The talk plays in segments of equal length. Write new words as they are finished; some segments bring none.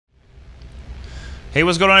Hey,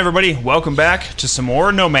 what's going on, everybody? Welcome back to some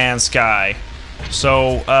more No Man's Sky.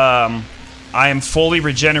 So, I am fully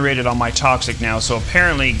regenerated on my toxic now, so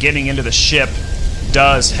apparently getting into the ship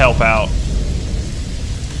does help out.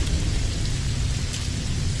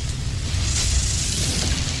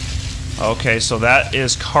 Okay, so that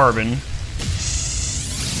is carbon.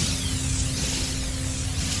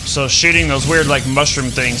 So shooting those weird, like, mushroom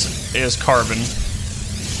things is carbon.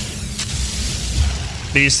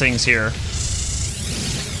 These things here.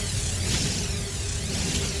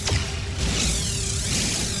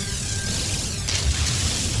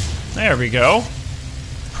 There we go.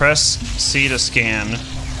 Press C to scan.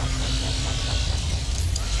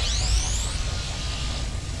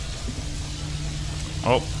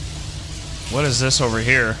 Oh. What is this over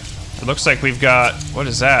here? It looks like we've got... What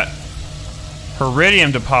is that?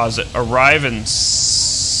 Iridium deposit. Arrive in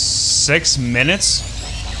 6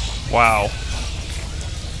 minutes? Wow.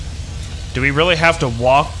 Do we really have to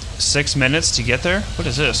walk 6 minutes to get there? What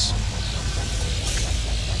is this?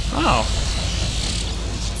 Oh.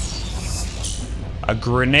 A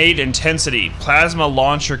grenade intensity. Plasma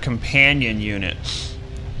launcher companion unit.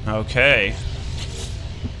 Okay.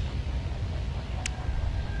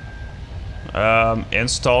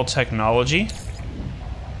 Install technology.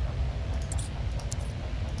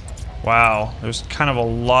 Wow, there's kind of a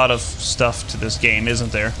lot of stuff to this game,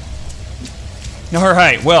 isn't there?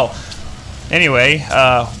 Alright, well, anyway,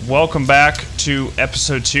 welcome back to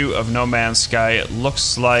episode 2 of No Man's Sky. It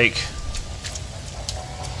looks like...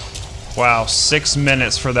 Wow, 6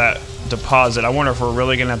 minutes for that deposit. I wonder if we're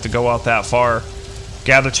really gonna have to go out that far.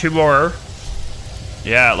 Gather 2 more.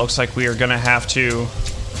 Yeah, it looks like we are gonna have to...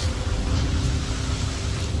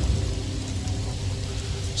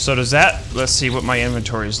 So does that... Let's see what my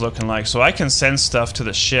inventory is looking like. So I can send stuff to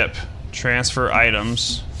the ship. Transfer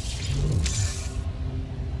items.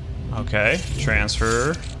 Okay,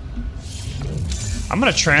 transfer. I'm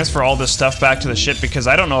gonna transfer all this stuff back to the ship because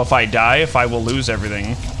I don't know if I die, if I will lose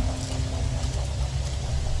everything.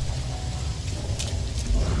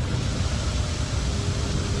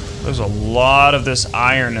 There's a lot of this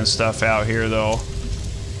iron and stuff out here, though.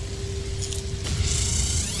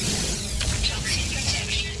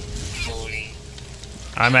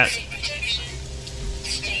 I'm at...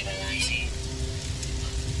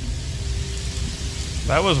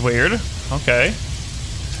 That was weird. Okay.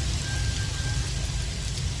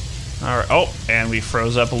 Alright. Oh, and we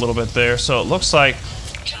froze up a little bit there. So it looks like...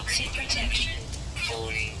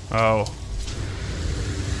 Oh.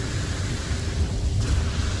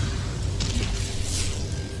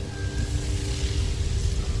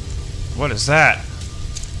 What is that?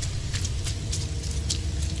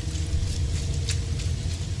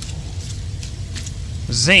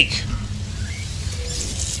 Zinc.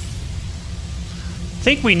 I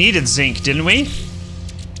think we needed zinc, didn't we?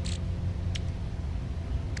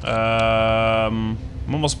 I'm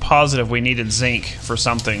almost positive we needed zinc for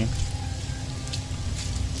something.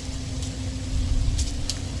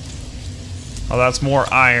 Oh, that's more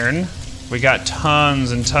iron. We got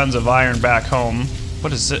tons and tons of iron back home.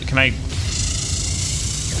 What is it? Can I...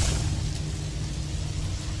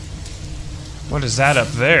 What is that up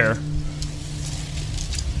there?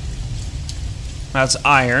 That's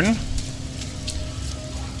iron.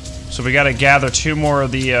 So we gotta gather 2 more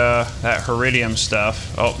of the, that iridium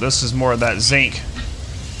stuff. Oh, this is more of that zinc.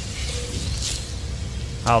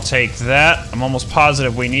 I'll take that. I'm almost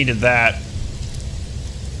positive we needed that.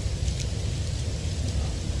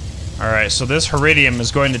 Alright, so this iridium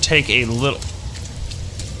is going to take a little...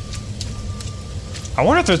 I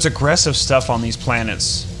wonder if there's aggressive stuff on these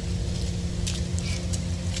planets.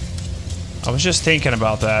 I was just thinking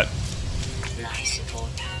about that.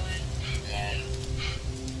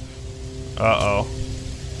 Uh-oh.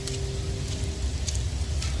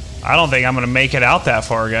 I don't think I'm gonna make it out that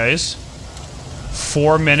far, guys.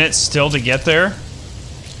 4 minutes still to get there?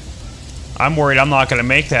 I'm worried I'm not gonna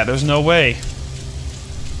make that. There's no way.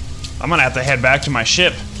 I'm gonna have to head back to my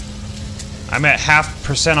ship. I'm at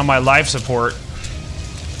 0.5% on my life support.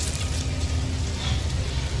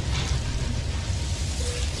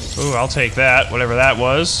 Ooh, I'll take that, whatever that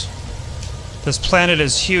was. This planet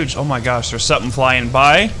is huge. Oh my gosh, there's something flying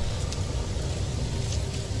by.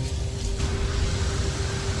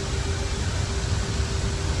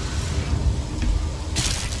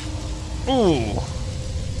 Ooh.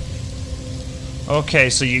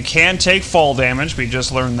 Okay, so you can take fall damage. We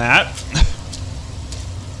just learned that.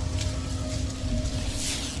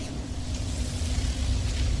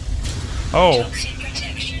 Oh.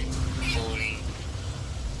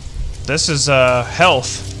 This is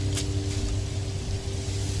health.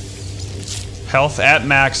 Health at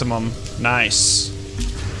maximum. Nice.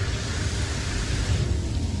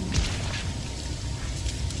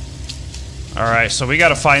 Alright, so we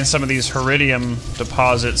gotta find some of these Heridium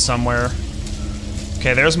deposits somewhere.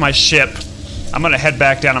 Okay, there's my ship. I'm gonna head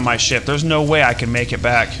back down on my ship. There's no way I can make it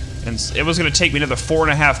back. And it was gonna take me another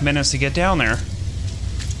 4.5 minutes to get down there.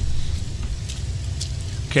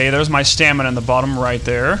 Okay, there's my stamina in the bottom right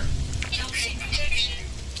there.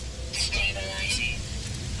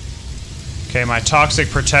 Okay, my toxic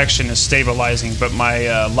protection is stabilizing, but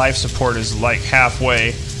my life support is like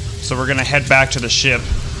halfway. So we're gonna head back to the ship.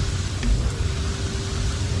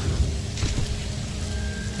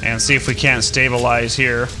 And see if we can't stabilize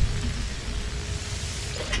here.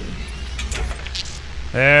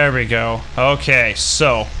 There we go. Okay,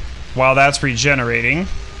 so while that's regenerating.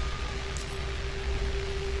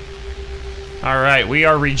 Alright, we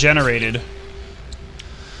are regenerated.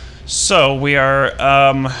 So we are,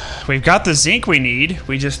 we've got the zinc we need.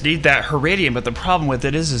 We just need that Heridium, but the problem with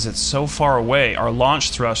it is it's so far away. Our launch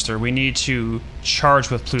thruster, we need to charge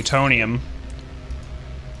with plutonium.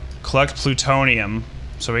 Collect plutonium.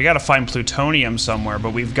 So we gotta find plutonium somewhere,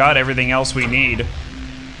 but we've got everything else we need.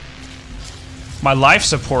 My life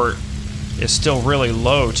support is still really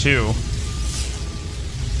low, too.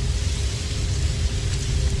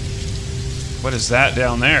 What is that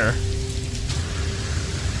down there?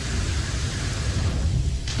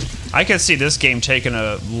 I could see this game taking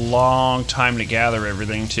a long time to gather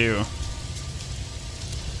everything, too.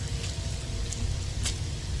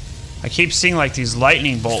 I keep seeing, like, these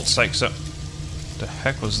lightning bolts, like, so... What the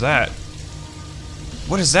heck was that?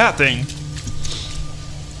 What is that thing?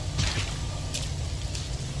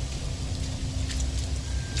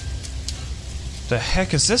 The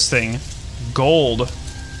heck is this thing? Gold.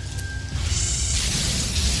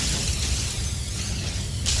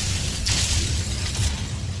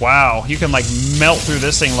 Wow, you can like melt through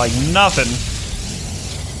this thing like nothing.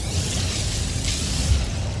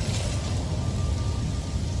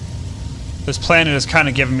 This planet is kind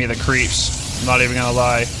of giving me the creeps. I'm not even gonna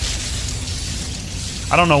lie.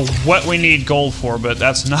 I don't know what we need gold for, but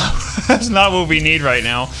that's not that's not what we need right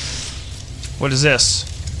now. What is this?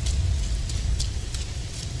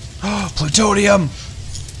 Oh, plutonium!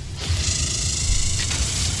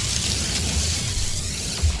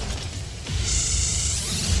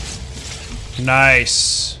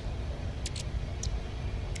 Nice.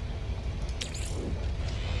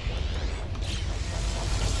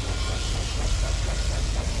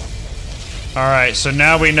 Alright, so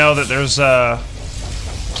now we know that there's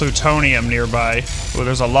plutonium nearby. Oh,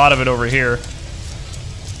 there's a lot of it over here.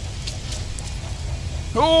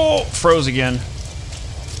 Oh, froze again.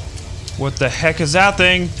 What the heck is that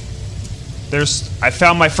thing? I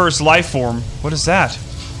found my first life form. What is that?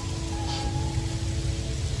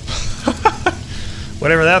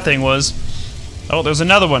 Whatever that thing was. Oh, there's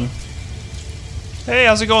another one. Hey,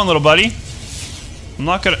 how's it going, little buddy? I'm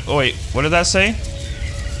not gonna... Oh, wait. What did that say?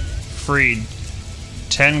 Freed.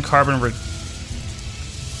 10 carbon...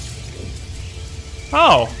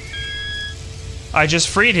 Oh. I just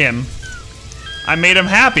freed him. I made him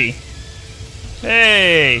happy.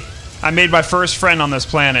 Hey. I made my first friend on this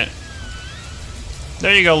planet.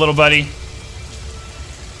 There you go, little buddy.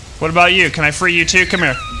 What about you? Can I free you too? Come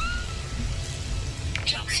here.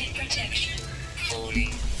 Toxic protection falling.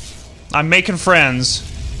 I'm making friends.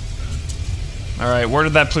 Alright, where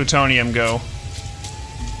did that plutonium go?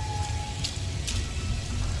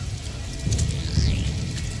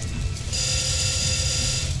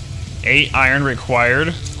 Eight iron required.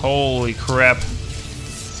 Holy crap.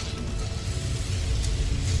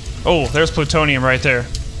 Oh, there's plutonium right there.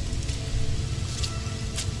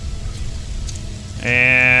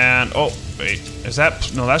 And... Oh, wait. Is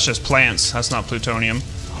that... No, that's just plants. That's not plutonium.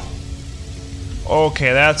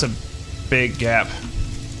 Okay, that's a big gap.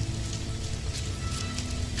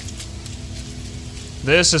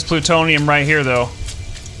 This is plutonium right here, though.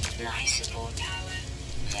 Life support power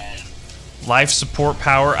low. Life support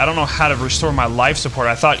power. I don't know how to restore my life support.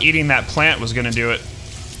 I thought eating that plant was going to do it.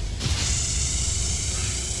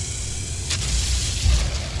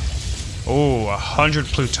 Oh, 100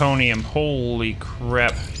 plutonium. Holy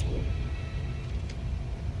crap.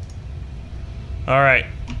 Alright,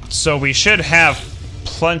 so we should have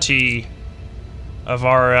plenty of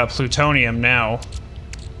our plutonium now.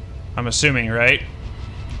 I'm assuming, right?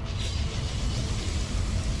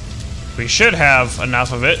 We should have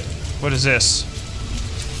enough of it. What is this?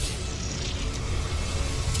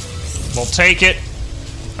 We'll take it.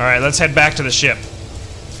 Alright, let's head back to the ship.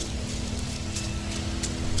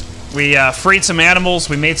 We freed some animals,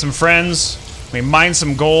 we made some friends, we mined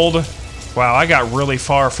some gold. Wow, I got really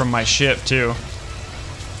far from my ship, too.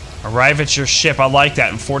 Arrive at your ship, I like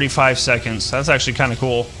that, in 45 seconds. That's actually kind of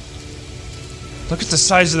cool. Look at the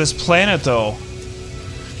size of this planet, though.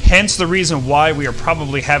 Hence the reason why we are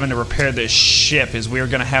probably having to repair this ship, is we are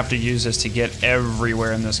going to have to use this to get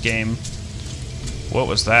everywhere in this game. What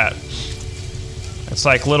was that? It's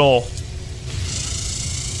like little...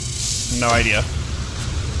 No idea.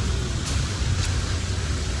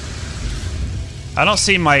 I don't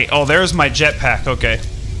see my... Oh, there's my jetpack. Okay.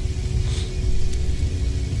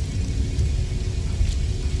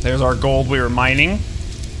 There's our gold we were mining.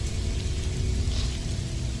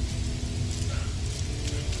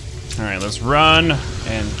 Alright, let's run.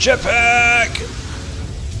 And jetpack!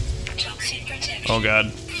 Toxic protection. Oh,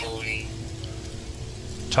 God. Falling.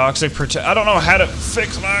 Toxic protection. I don't know how to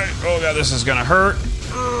fix my... Oh, God, this is gonna hurt.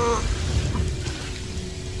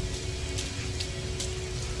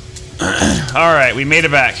 Alright, we made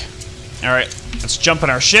it back. Alright, let's jump in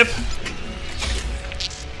our ship.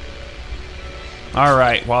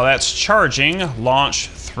 Alright, while that's charging, launch,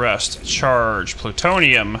 thrust, charge,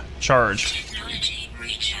 plutonium, charge. Technology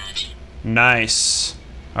recharge. Nice.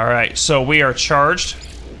 Alright, so we are charged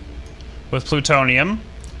with plutonium.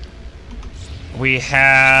 We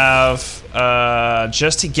have,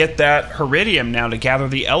 just to get that heridium now to gather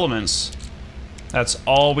the elements. That's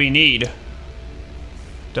all we need.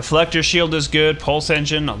 Deflector shield is good, pulse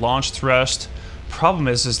engine, launch thrust. Problem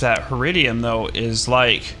is that heridium, though, is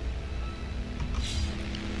like...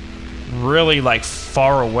 really, like,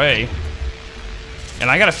 far away. And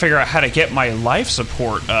I gotta figure out how to get my life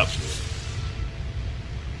support up.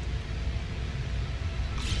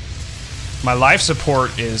 My life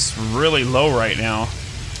support is really low right now.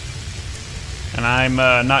 And I'm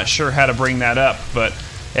not sure how to bring that up, but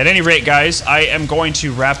at any rate, guys, I am going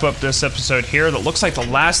to wrap up this episode here. That looks like the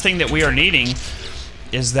last thing that we are needing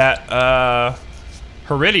is that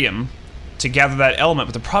heridium to gather that element.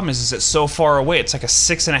 But the problem is it's so far away. It's like a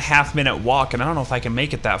 6.5 minute walk, and I don't know if I can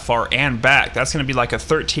make it that far and back. That's going to be like a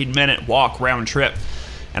 13-minute walk round trip,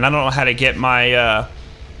 and I don't know how to get my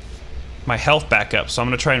my health back up. So I'm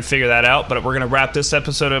going to try and figure that out. But we're going to wrap this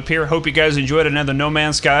episode up here. Hope you guys enjoyed another No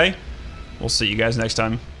Man's Sky. We'll see you guys next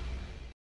time.